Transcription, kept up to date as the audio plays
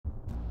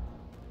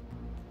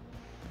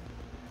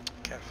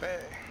Kafe.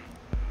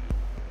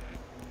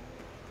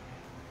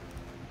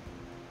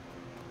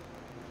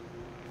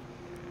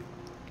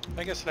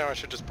 I guess now I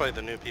should just play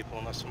the new people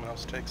unless someone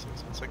else takes it,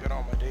 since I got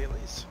all my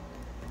dailies.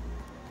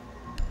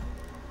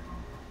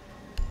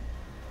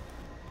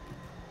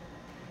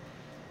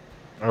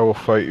 I will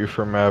fight you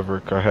for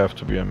Maverick. I have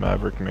to be a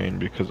Maverick main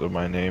because of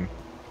my name.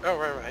 Oh,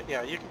 right.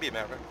 Yeah, you can be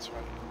Maverick, it's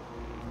fine.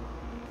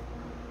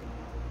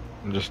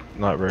 I'm just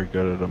not very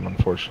good at them,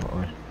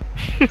 unfortunately.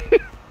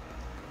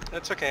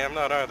 That's okay, I'm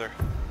not either.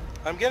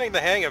 I'm getting the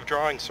hang of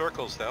drawing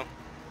circles, though.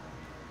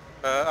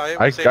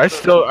 I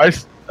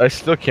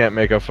still can't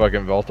make a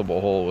fucking vaultable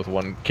hole with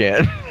one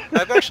can.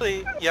 I've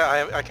actually,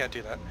 yeah, I can't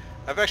do that.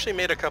 I've actually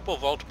made a couple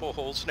vaultable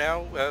holes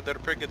now that are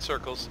pretty good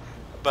circles.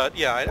 But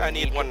yeah, I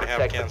need 1.5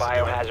 cans to do it.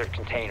 Biohazard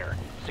container.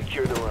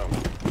 Secure the room.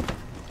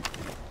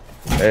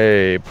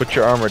 Hey, put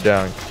your armor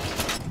down,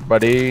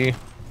 buddy.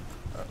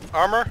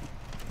 Armor?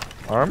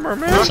 Armor,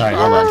 man? Sorry,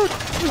 hold on.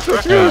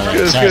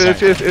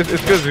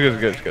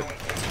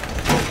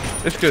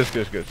 It's good.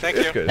 Thank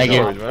you. Thank you.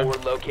 No worries, man.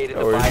 Located No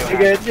the worries.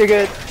 biohazard. You're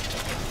good.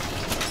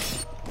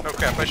 Oh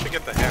crap, I should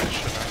get the hatch,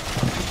 shouldn't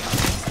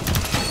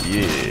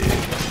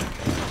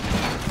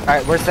Yeah.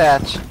 Alright, where's the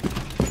hatch?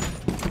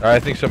 I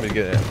think somebody's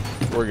getting it.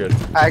 We're good.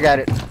 I got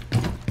it. I?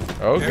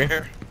 Okay.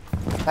 Here.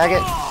 I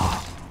get.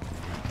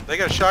 They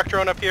got a shock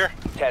drone up here.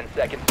 10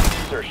 seconds to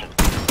insertion.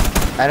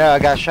 I know, I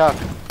got shocked.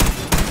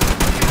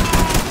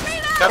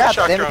 Got the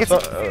shock drone. It's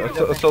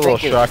a little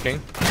shocking.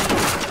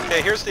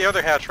 Okay, here's the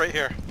other hatch right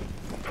here.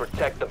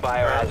 Protect the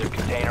biohazard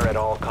container at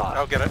all costs.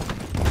 I'll get it.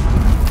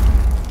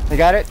 You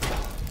got it?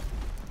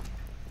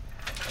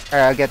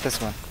 Alright, I'll get this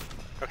one.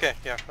 Okay,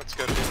 yeah, that's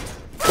good.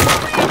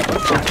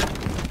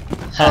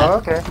 Oh,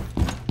 okay.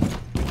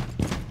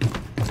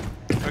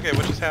 Okay,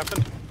 what just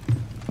happened?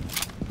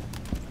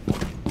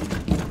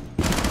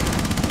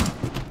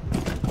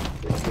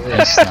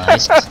 That's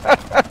nice.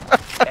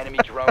 Enemy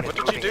drone What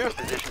is did you moving do? into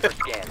position for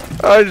scan.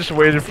 I just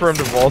waited for him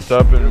to vault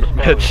up and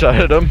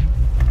headshotted him.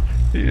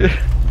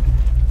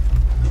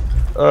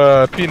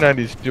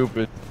 P90's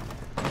stupid.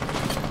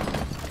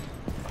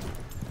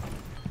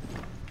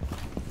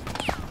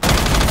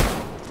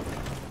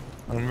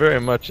 I'm very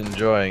much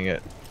enjoying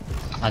it.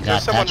 I There's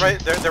got someone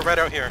Patrick. right, they're right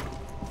out here.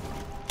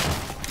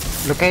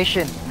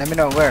 Location, let me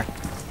know where.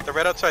 They're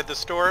right outside the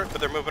store,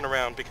 but they're moving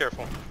around, be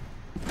careful.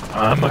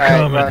 I'm Alright,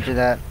 coming. roger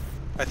that.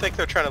 I think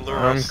they're trying to lure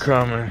I'm us.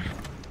 coming.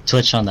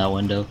 Twitch on that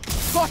window.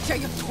 Gotcha,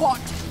 you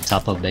twat!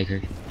 Top of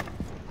Baker.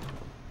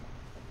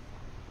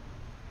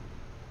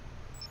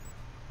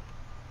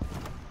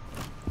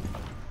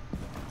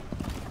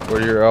 What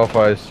do your alpha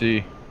eyes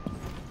see?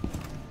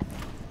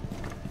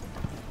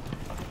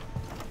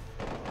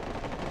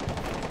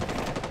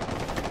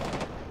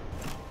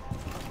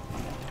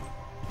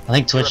 I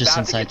think Twitch You're is about to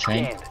inside get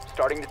train. scanned.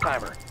 Starting the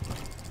timer.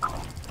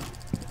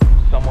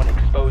 Someone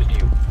exposed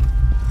you.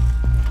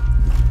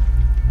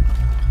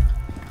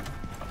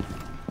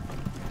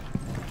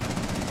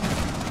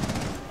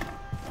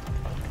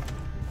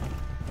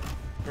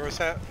 Where was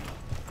that?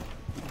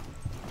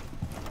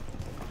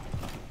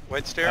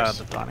 White stairs?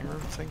 The dining room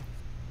thing?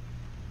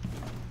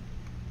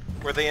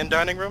 Were they in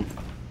dining room?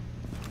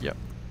 Yep.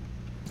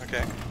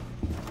 Okay.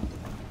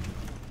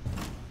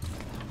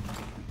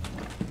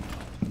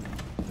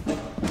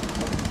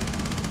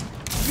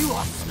 You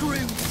are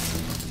screwed!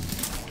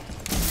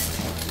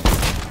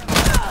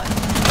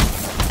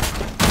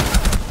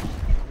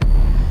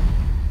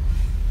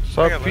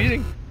 Stop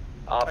feeding.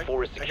 Op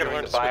 4 is I gotta securing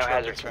learn the to switch biohazard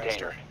weapons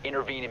container. faster.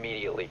 Intervene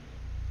immediately.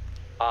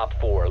 Op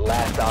 4,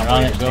 last We're on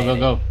operator it. Go, go, standing.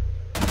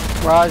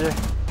 go. Roger.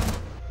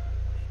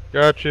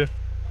 Gotcha.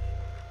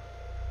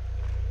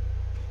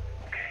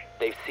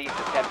 They've ceased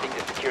attempting to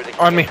secure the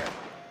On me. container.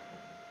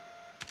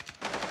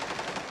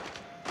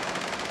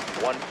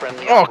 One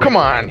friendly Oh, operator come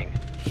on. remaining.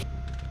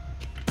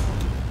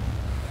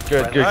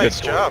 Good, Nice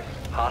good. job.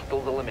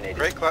 Hostiles eliminated.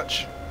 Great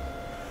clutch.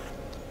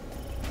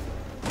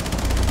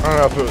 I don't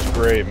know if it was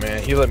great,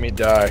 man. He let me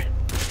die.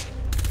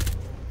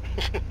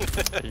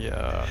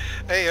 Yeah.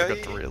 Hey, Got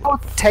the real.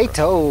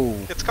 Potato.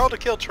 it's called a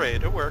kill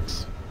trade. It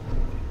works.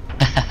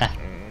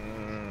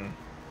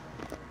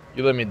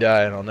 You let me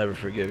die and I'll never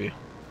forgive you.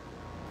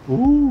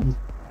 Ooh.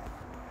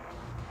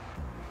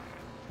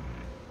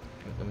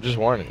 I'm just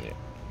warning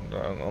you.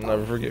 I'll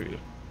never forgive you.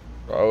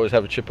 I'll always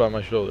have a chip on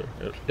my shoulder.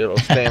 It'll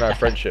stay in our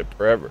friendship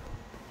forever.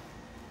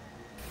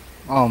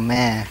 Oh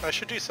man. I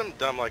should do something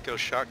dumb like go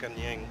shotgun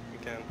ying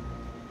again.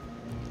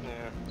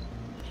 Yeah.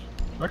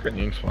 Fucking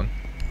Ying's fun.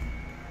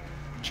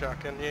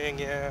 Shotgun ying,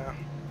 yeah.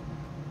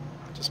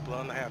 Just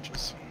blowing the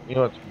hatches. You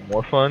know what's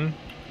more fun?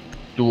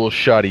 Dual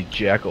shotty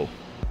jackal.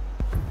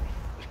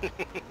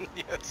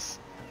 Yes.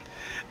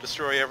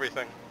 Destroy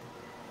everything.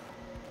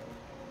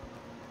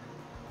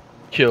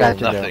 Kill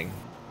Gotcha, nothing.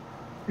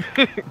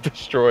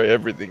 Destroy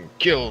everything.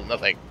 Kill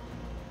nothing.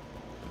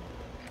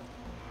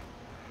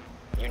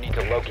 You need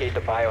to locate the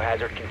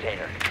biohazard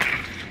container.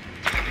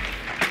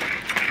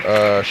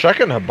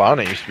 Shotgun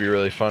Habana used to be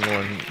really fun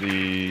when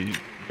the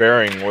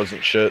bearing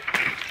wasn't shit.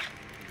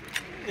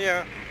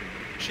 Yeah.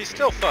 She's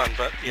still fun,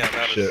 but yeah,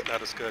 Shit.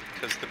 not as good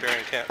because the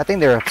bearing can't I think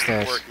they're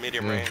upstairs. work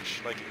medium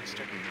range like it used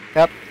to.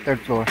 Yep, third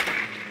floor.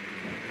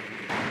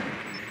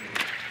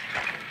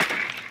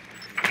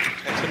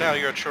 And so now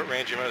you're at short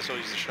range, you might as well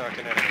use the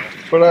shotgun anyway.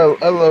 But I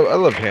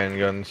love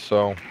handguns,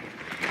 so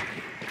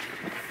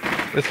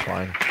it's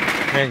fine.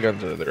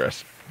 Handguns are the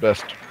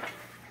best.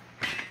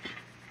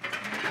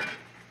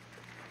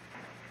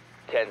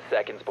 10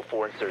 seconds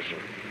before insertion.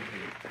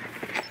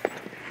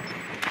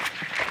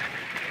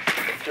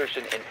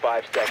 Insertion in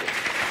 5 seconds.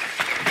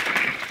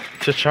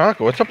 Tachanka,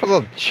 what's up with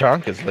all the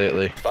Chankas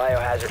lately?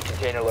 Biohazard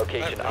container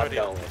location I have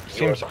no unknown. You are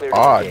Seems clear to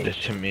odd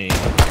engage. to me.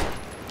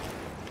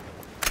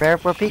 Prepare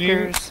for Seems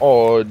peekers.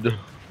 odd.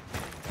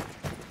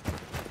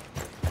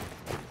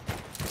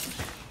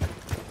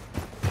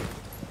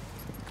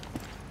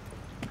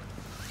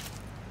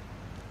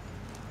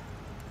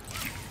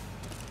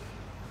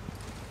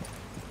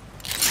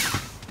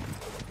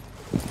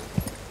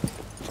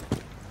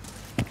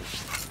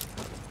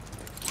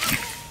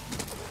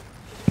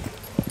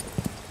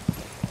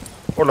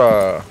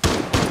 Hola.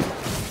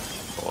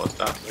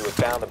 You have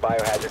found the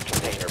biohazard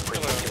container.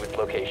 Proceed to its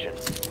location.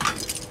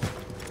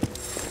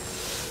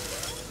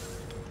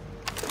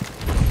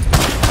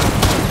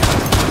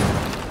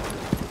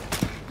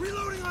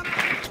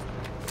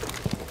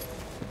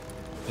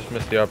 Just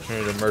missed the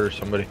opportunity to murder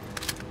somebody.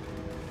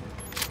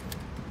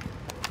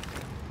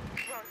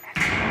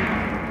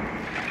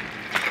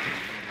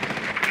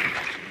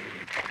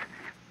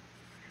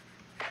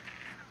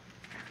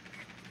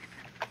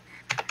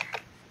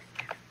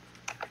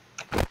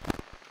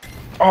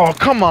 Oh,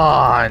 come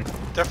on!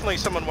 Definitely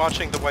someone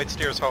watching the White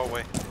Stairs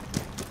hallway.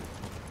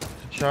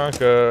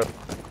 Tachanka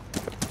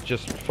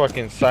just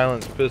fucking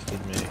silence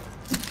pisted me.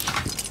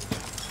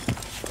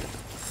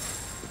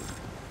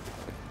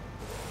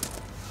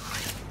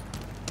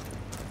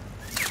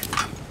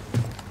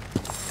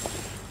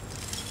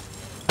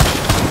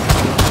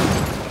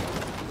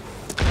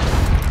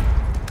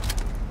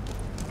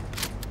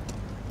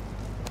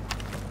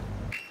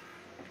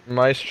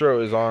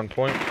 Maestro is on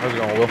point. How's it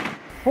going, Will?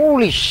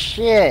 Holy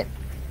shit!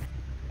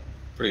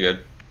 Pretty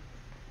good.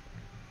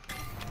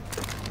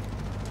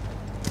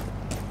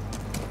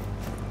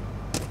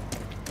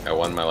 I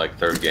won my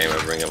third game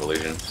of Ring of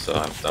Illusion, so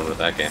I'm done with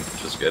that game,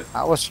 which is good.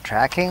 I was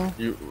tracking.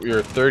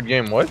 Your third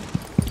game, what?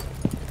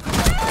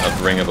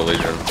 Of Ring of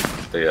Illusion,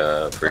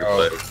 the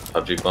free-to-play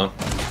PUBG clone.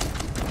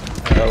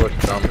 That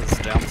looks dumb. It's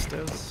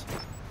downstairs.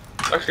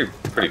 It's actually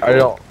pretty cool. I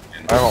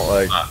don't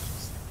like. Not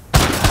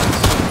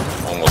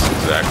almost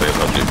exactly a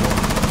PUBG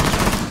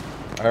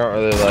clone. I don't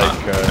really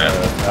like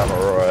Battle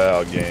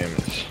Royale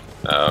games.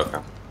 Oh, okay.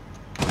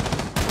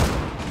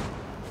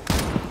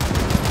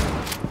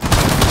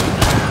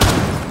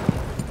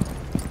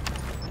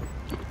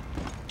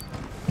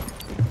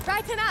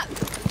 Brighten up.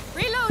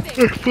 Reloading.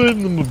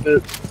 Explain them a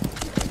bit.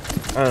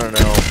 I don't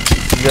know.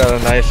 You got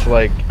a nice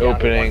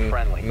opening,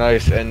 friendly.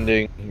 nice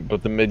ending,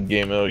 but the mid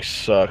game always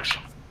sucks.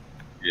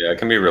 Yeah, it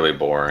can be really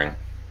boring.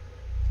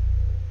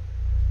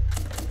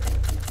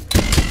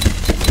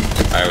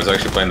 I was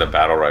actually playing the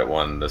Battle Right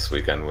one this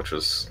weekend, which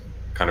was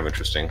kind of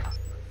interesting.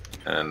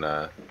 And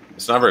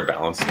it's not very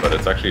balanced, but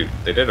it's actually,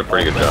 they did a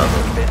pretty good job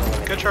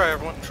of Good try,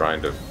 everyone.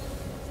 trying to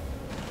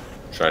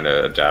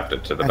adapt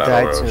it to the I Battle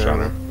died Royale too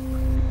genre. early.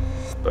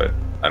 But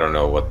I don't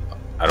know what,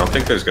 I don't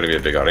think there's going to be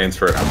a big audience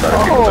for it outside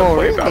of people that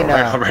play really Battle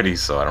Right now? already,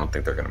 so I don't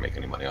think they're going to make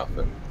any money off of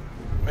it.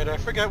 Wait, I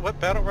forget what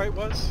Battle Right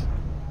was?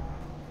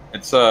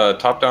 It's a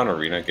top-down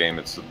arena game.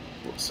 It's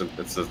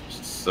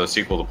a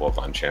sequel to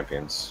Bloodline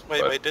Champions.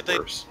 Wait, but did they?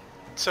 worse.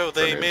 So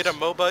they For made a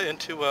noobs. MOBA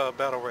into a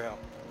Battle Royale.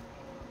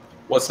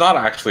 Well, it's not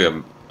actually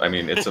a. I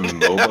mean, it's a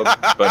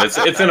MOBA, but it's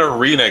an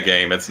arena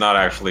game. It's not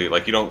actually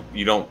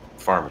you don't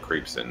farm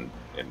creeps in.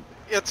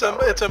 It's a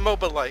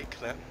MOBA-like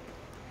then.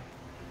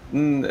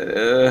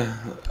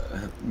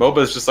 MOBA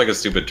is just a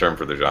stupid term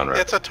for the genre.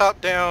 It's a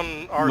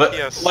top-down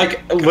RTS.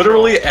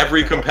 Literally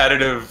every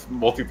competitive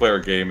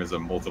multiplayer game is a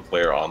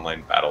multiplayer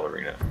online battle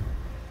arena.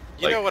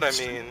 You know what I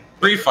mean.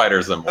 Street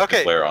Fighter's a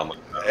Okay. multiplayer online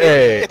battle.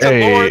 Hey, It's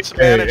a Lord's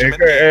management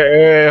game.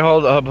 hey,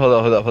 hold up.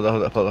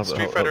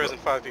 Street Fighter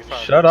isn't 5v5.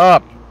 Shut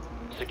up.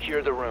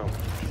 Secure the room.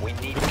 We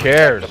need to Who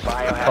cares? protect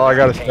the That's all I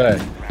gotta biohazard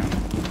say.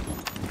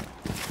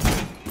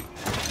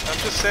 I'm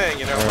just saying,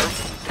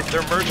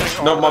 they're merging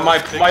all No, those my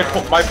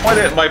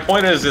big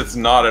point is it's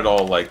not at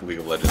all like League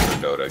of Legends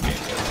or Dota game.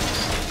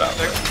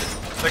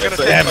 They're gonna It's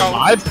take all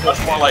my much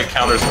more like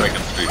Counter-Strike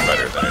and Street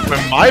Fighter than it is.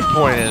 But my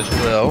point is,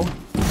 Will,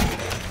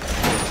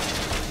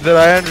 that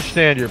I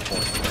understand your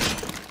point.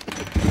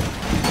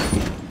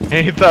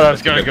 And you thought I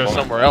was gonna go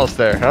somewhere else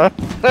there, huh?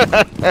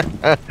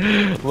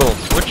 Little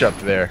switch up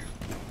there.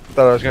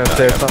 Thought I was gonna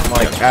say something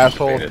like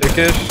asshole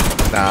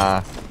dickish.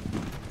 Nah.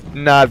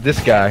 Not this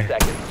guy.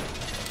 seconds.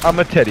 I'm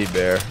a teddy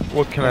bear.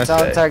 What can I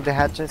Sound say? tag the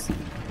hatches.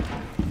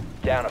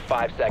 Down to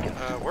 5 seconds.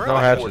 We're No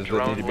on hatches Before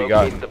that drone need to be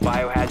locates gotten. the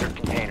biohazard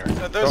container.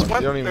 There's You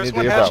don't even there's need to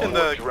one get hatch that in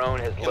one. the Drone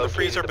has in the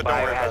freezer, located but the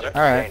don't worry about biohazard it.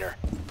 Alright. container.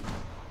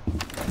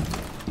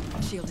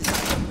 Shield is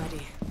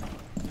ready.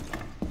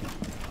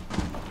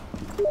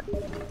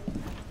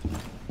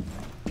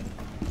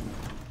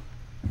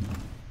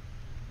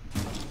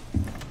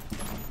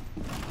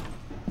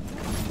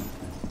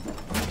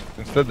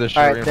 Instead, they should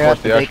Alright, they're reinforce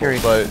at the the actual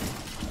bakery. site.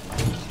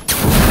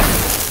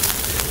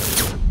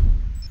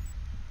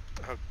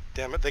 Oh,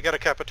 damn it. They got a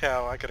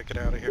Capitao. I gotta get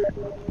out of here.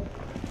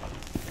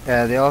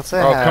 Yeah, they also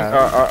Oh, come!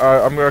 have.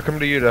 I'm gonna come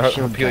to you to help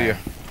shield heal you. guy.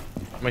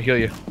 I'm gonna heal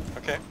you.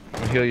 Okay. I'm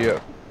gonna heal you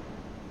up.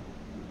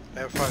 I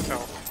have 5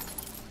 health.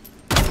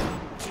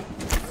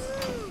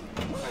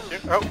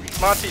 Thank you. Oh,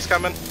 Monty's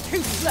coming.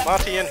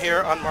 Monty in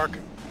here on mark.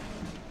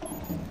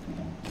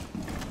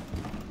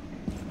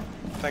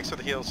 Thanks for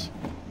the heals.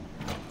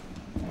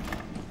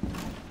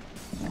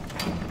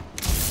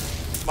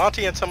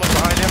 Monty and someone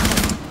behind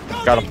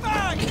him. Got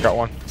him. Got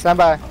one. Stand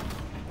by.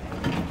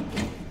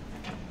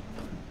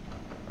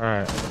 All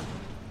right.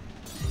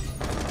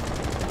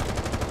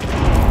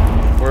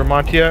 Where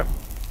Monty at?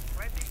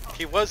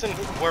 He wasn't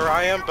where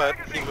I am, but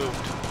he moved.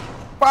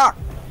 Fuck!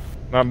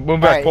 No,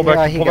 move back. Alright, Pull yeah,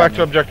 back. he Pull got back me.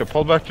 to objective.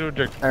 Pull back to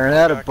objective. I ran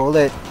out of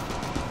bullet.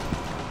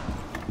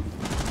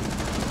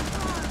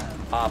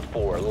 Op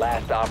 4,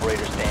 last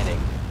operator standing.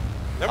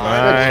 Never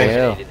Nice. mind.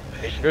 Eliminated.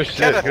 Mission Good successful. shit.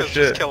 Kenneth Good has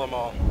just shit. kill them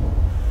all.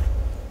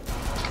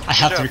 I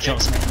have Good 3 job,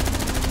 kills, man.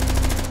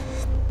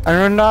 I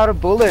ran out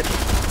of bullet.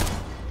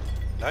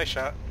 Nice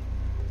shot.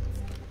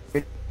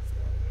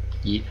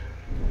 Yeet.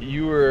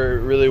 You were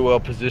really well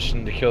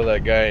positioned to kill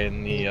that guy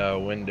in the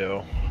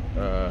window,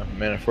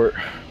 Manafort,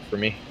 for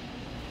me.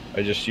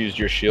 I just used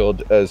your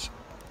shield as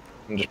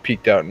and just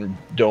peeked out and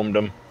domed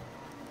him.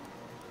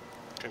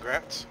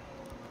 Congrats.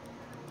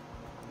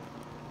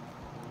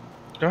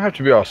 You don't have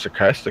to be all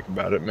sarcastic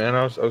about it, man.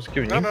 I was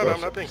giving No, you. no, no, I was,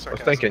 I'm not being I was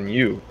sarcastic. thanking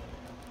you.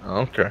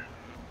 Oh, okay.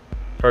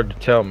 Hard to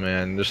tell,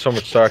 man. There's so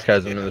much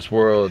sarcasm in this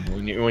world.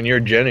 When you're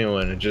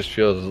genuine, it just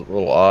feels a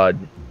little odd.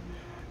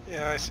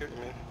 Yeah, I see what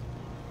you mean.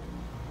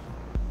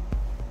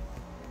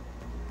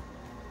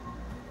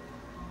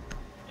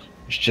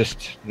 There's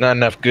just not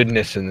enough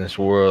goodness in this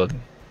world.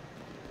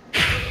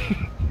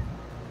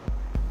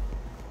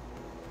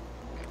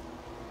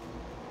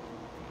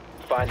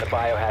 Find the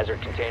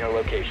biohazard container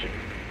location.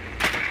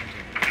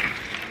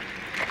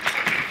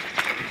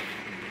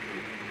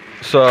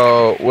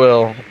 So,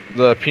 Will,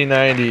 the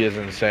P90 is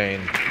insane.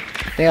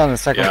 I think on the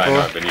second Yeah, I know.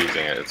 floor. I've been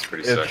using it. It's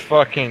pretty It's sick.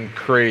 fucking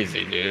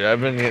crazy, dude.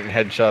 I've been getting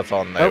headshots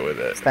all night Oh, with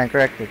it. stand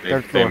corrected. They,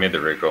 Third they floor. made the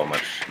recoil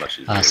much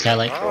easier.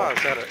 Skylight. Oh,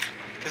 is that it?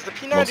 Because the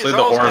P90 Mostly is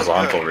the always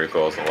horizontal good.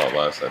 recoil is a lot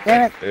less, I think.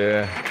 Damn it!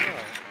 Yeah.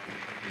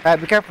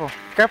 Alright, be careful.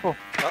 Be careful.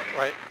 Oh,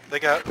 right. They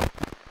got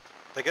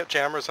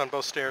jammers on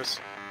both stairs.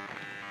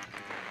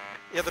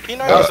 Yeah, the P90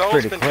 That has was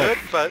always pretty been quick.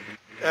 good, but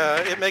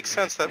it makes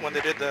sense that when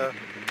they did the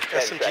 10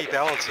 SMG seconds.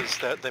 balances,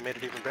 that they made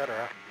it even better.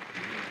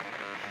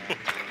 Huh?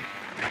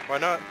 Why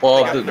not?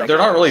 Well, They got they're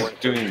not really seconds.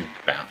 doing.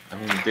 I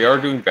mean, they are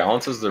doing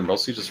balances. They're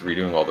mostly just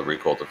redoing all the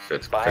recoil to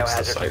fix the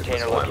Biohazard site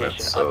container misalignment. location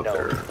So unknown.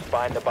 they're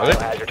Find the Are they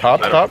biohazard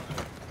top, container. top?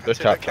 They're I'd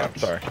say top, that top,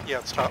 counts. sorry. Yeah,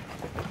 it's top.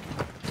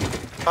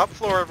 Top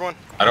floor, everyone.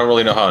 I don't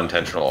really know how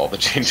intentional all the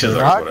changes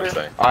are. Is what I'm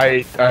saying.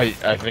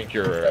 I think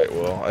you're right,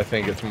 Will. I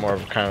think it's more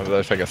of kind of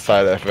just like a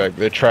side effect.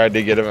 They tried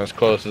to get him as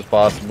close as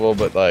possible,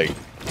 but like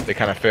they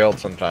kind of failed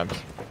sometimes.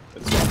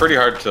 It's pretty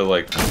hard to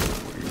like. Yeah,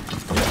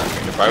 I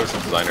mean, if I was a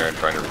designer and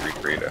trying to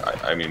recreate it,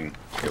 I mean,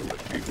 it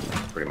would be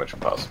pretty much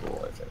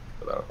impossible. I think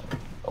without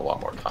a lot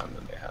more time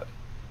than they had.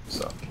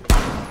 So.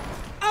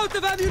 Out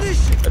of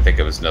ammunition! I think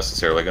it was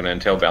necessarily going to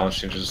entail balance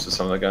changes to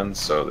some of the guns,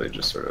 so they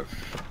just sort of,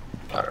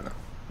 I don't know.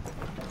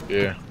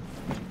 Yeah.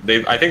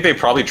 I think they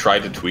probably tried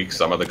to tweak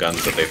some of the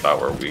guns that they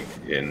thought were weak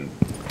in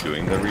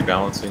doing the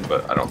rebalancing,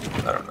 but I don't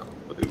know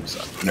with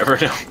Ubisoft. You never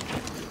know.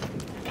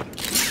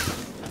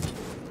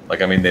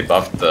 Like, I mean, they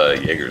buffed the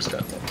Jaeger's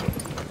gun.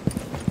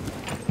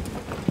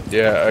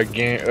 Yeah,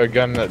 a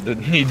gun that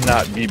need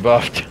not be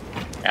buffed.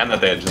 And that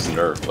they had just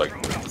nerfed, like,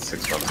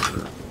 6 months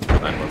or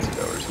 9 months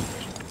ago or something.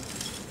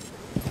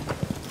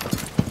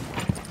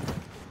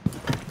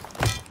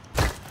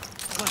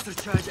 Cluster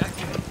charge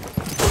activated.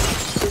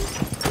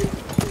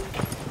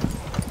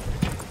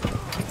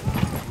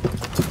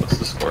 What's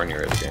the score in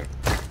your hit game?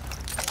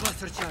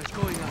 Cluster charge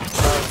going up.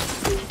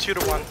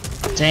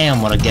 2-1.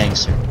 Damn, what a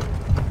gangster.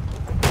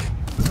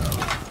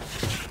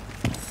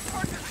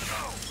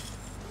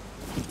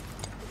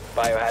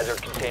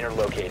 Biohazard container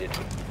located.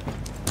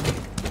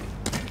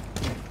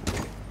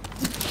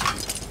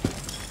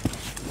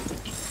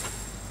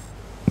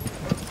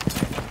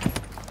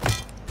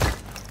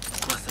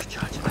 Cluster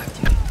charge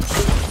activated.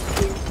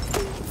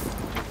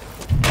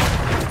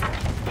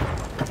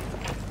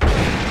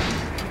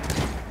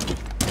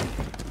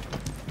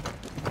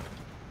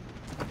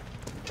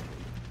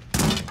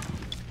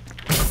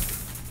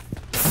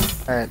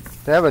 Alright,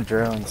 they have a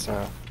drone, so.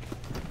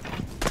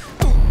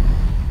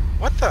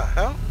 What the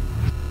hell?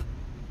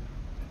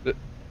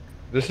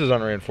 This is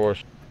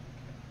unreinforced.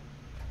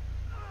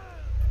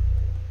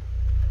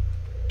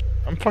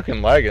 I'm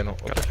fucking lagging.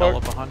 What Got the a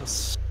fella fuck? behind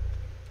us.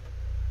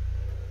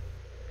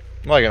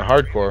 I'm lagging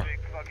hardcore.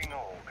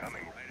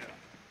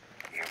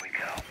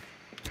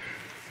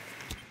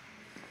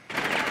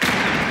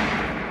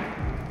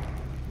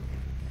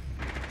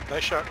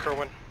 Nice shot,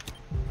 Kerwin.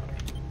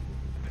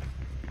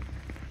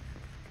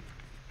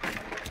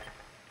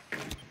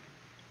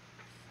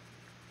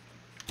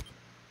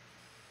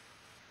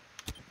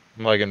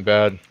 I'm lagging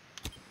bad.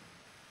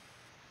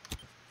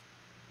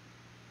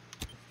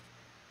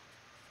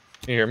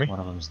 Can you hear me? One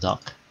of them's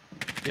duck.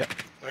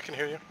 I can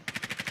hear you.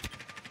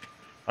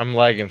 I'm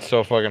lagging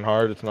so fucking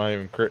hard. It's not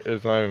even.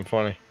 It's not even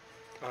funny.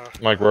 I'm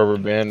like Uh, rubber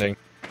banding.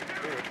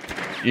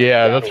 weird.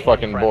 Yeah, Down that's to one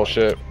fucking friendly.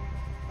 bullshit.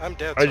 I'm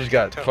dead. I so just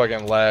can't got tell.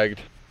 fucking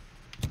lagged.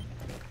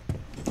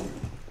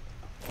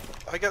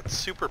 I got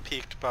super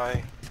peaked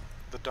by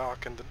the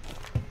dock and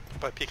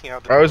by peeking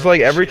out the I was door like,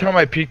 with the every shield. time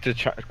I peeked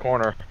the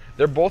corner,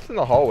 they're both in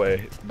the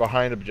hallway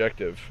behind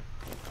objective,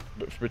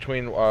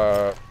 between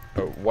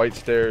white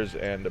stairs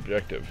and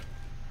objective.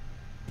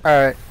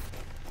 Alright.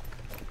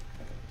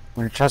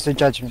 I'm gonna trust your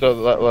judgment. So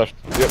left.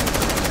 Yep.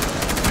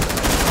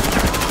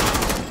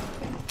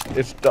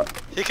 It's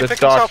He can it's pick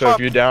dock. himself So up. if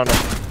you're down,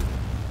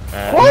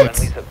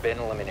 Friendlies have been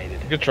eliminated.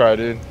 good try,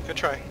 dude. Good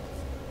try.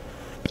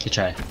 Good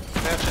try.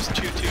 That's just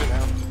 2-2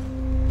 now.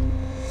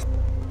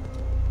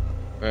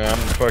 Man, I'm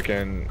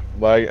fucking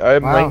like I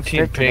have Wow, 19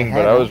 straight to the ping,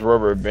 head, but I huh? was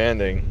rubber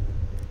banding,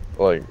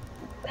 like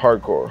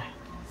hardcore.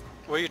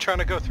 Were you trying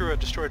to go through a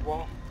destroyed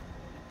wall?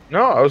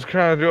 No, I was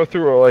trying to go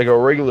through like a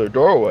regular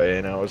doorway,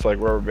 and I was like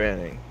rubber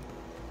banding.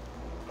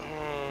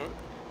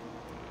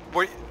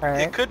 Were,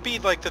 Alright. It could be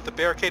like that the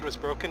barricade was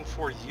broken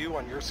for you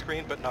on your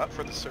screen, but not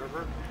for the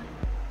server,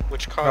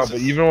 which No, causes but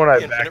even when I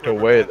infinite backed rubber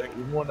away, banding.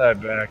 even when I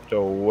backed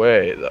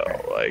away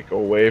though, like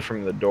away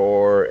from the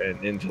door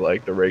and into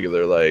like the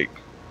regular like,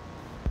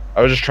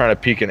 I was just trying to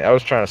peek and I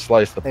was trying to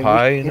slice the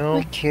pie, you If know.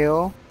 we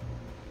kill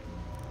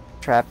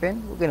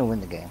Trappin, we're gonna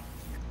win the game.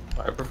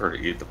 I prefer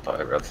to eat the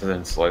pie rather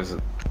than slice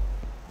it.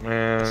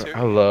 Man, Ser-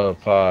 I love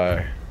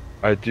pie.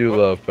 I do What?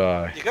 love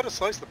pie. You gotta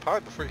slice the pie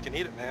before you can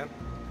eat it, man.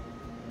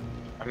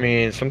 I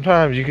mean,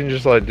 sometimes you can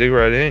just like dig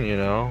right in, you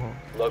know.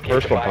 Locate the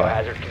Personal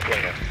pie. biohazard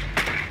container.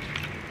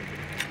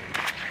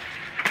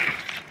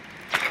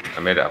 I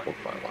made apple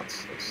pie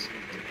once. That's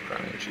the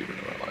crowning achievement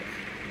of my life.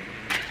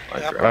 I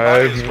Apple grabbed- pie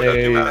is I've what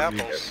you do with made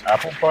apples.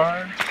 apple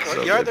pie. Well,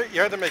 So you good.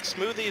 either make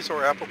smoothies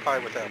or apple pie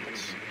with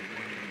apples.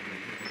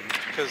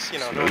 Because, you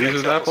know, no one Smoothies makes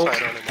with apple apples?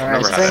 cider anymore.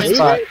 Alright, Never same had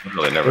spot.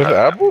 Really never With had.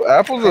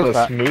 apples in a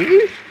Spot.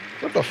 smoothie?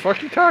 What the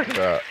fuck you talking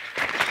about?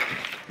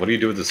 What do you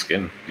do with the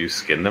skin? Do you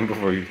skin them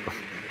before you?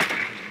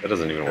 That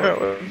doesn't even Yeah, work.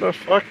 what the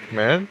fuck,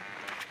 man?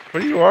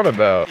 What are you on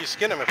about? You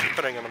skin them if you're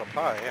putting them in a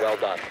pie, yeah. Well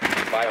done.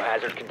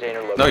 Biohazard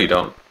container located. No, you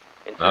don't.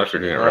 Not if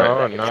you're doing it right.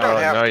 No, You don't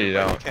have no, to, you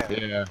but don't. you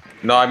can. Yeah.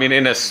 No, I mean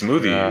in a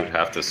smoothie Yeah. you'd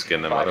have to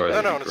skin them, No, otherwise. No,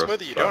 it'd no, be in a gross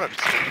smoothie you as don't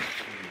fuck. have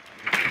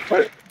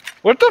to skin.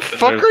 What the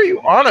fuck are you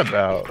on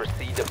about?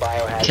 Proceed to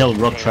biohazard Kill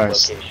Rook container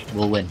first. location.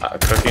 We'll win.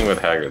 Cooking with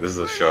Haggard. This is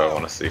a show I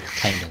want to see.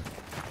 Kind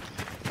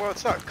of. Well,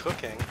 it's not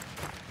cooking.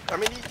 I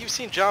mean, you've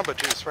seen Jamba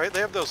Juice, right? They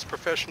have those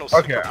professional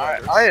Okay, super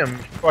blenders. I am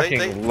fucking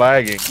they-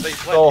 lagging they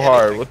so blend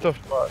hard. anything. What the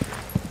fuck?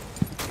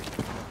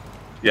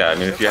 Yeah, I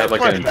mean if you had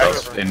like an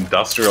That's my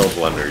industrial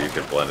blender, you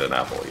could blend an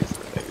apple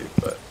easily, maybe.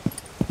 But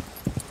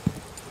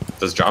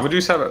does Jamba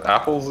Juice have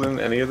apples in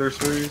any of their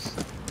smoothies?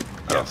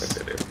 I don't Yes.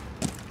 think they do.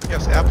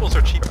 Yes, apples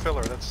are cheap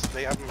filler.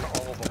 They have them in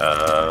all of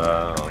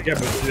them. Yeah,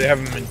 but do they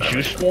have them in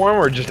juice form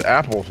or just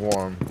apple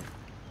form?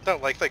 No,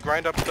 like they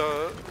grind up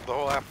the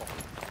whole apple.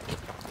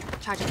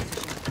 Charging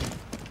position.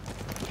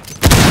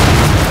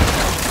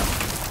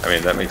 I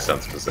mean that makes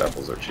sense because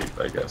apples are cheap,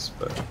 I guess.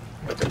 But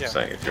like I'm Yeah.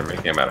 saying, if you're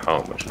making them at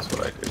home, which is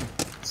what I do,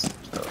 it's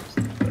better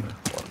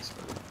ones.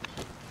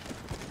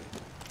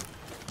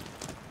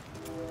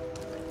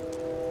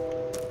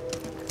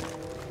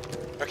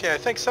 Okay, I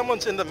think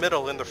someone's in the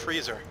middle in the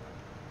freezer.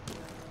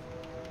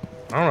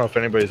 I don't know if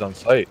anybody's on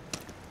site.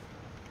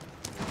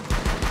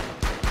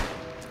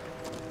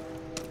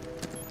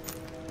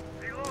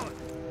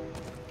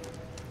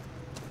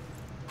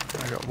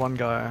 I got one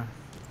guy.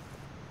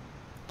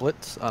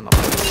 Blitz? Oh, not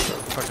Blitz. The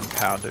fucking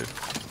power dude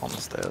on the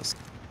stairs.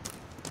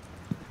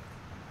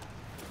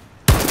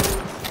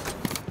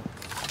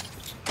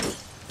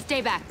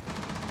 Stay back.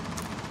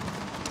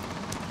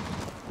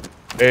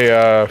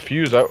 Hey,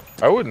 Fuse,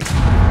 I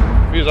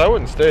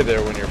wouldn't stay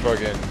there when you're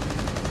fucking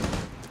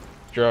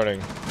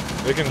droning.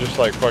 They can just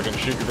like fucking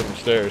shoot you from the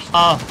stairs.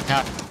 Oh,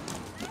 God.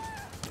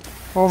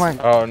 Oh my.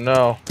 Oh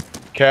no.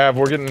 Cav,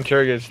 we're getting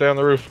interrogated. Stay on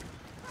the roof.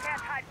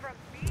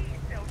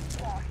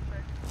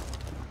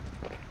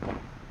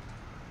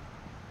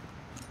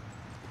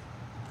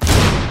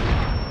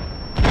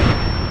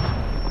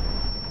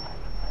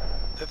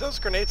 Did those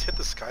grenades hit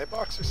the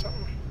skybox or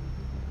something?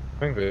 I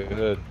think they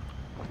did.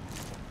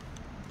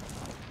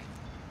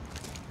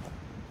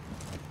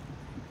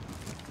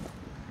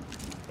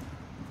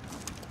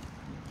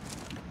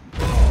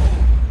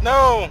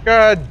 No!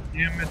 God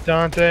damn it,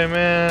 Dante,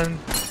 man.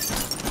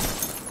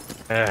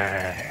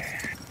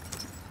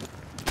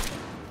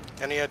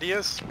 Any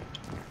ideas?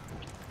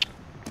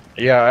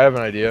 Yeah, I have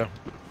an idea.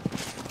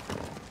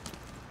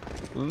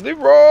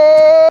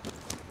 Leroy!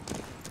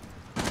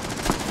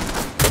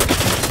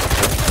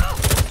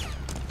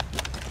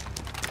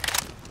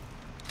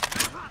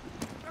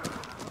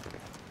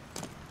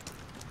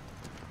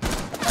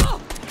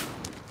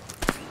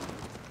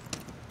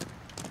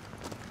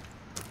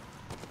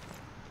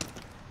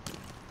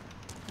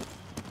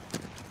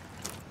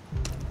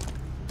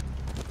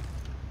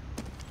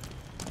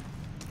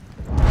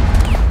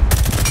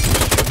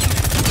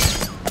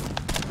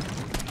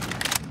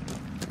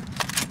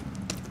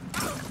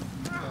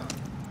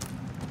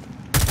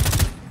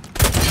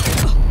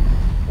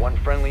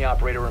 friendly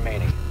operator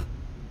remaining.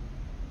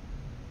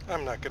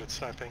 I'm not good at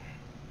sniping.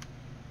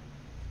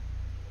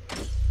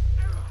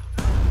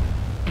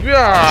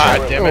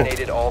 God You damn it.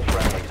 eliminated all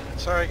friendlies.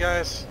 Sorry,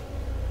 guys.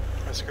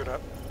 I screwed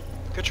up.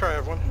 Good try,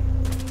 everyone.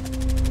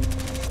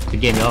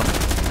 Good game, y'all.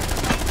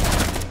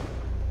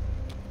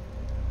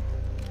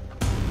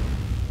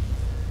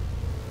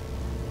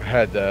 I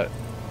had that.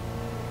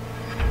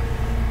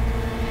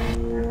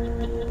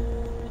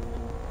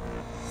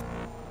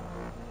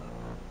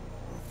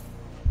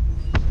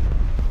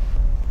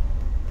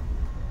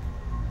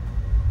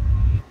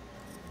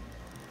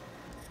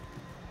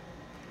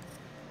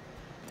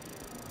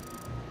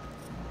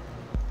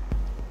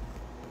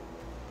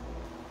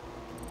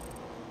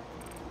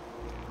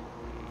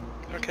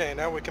 Okay,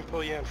 now we can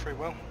pull you in free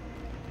will.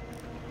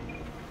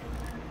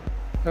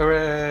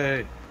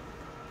 Hooray!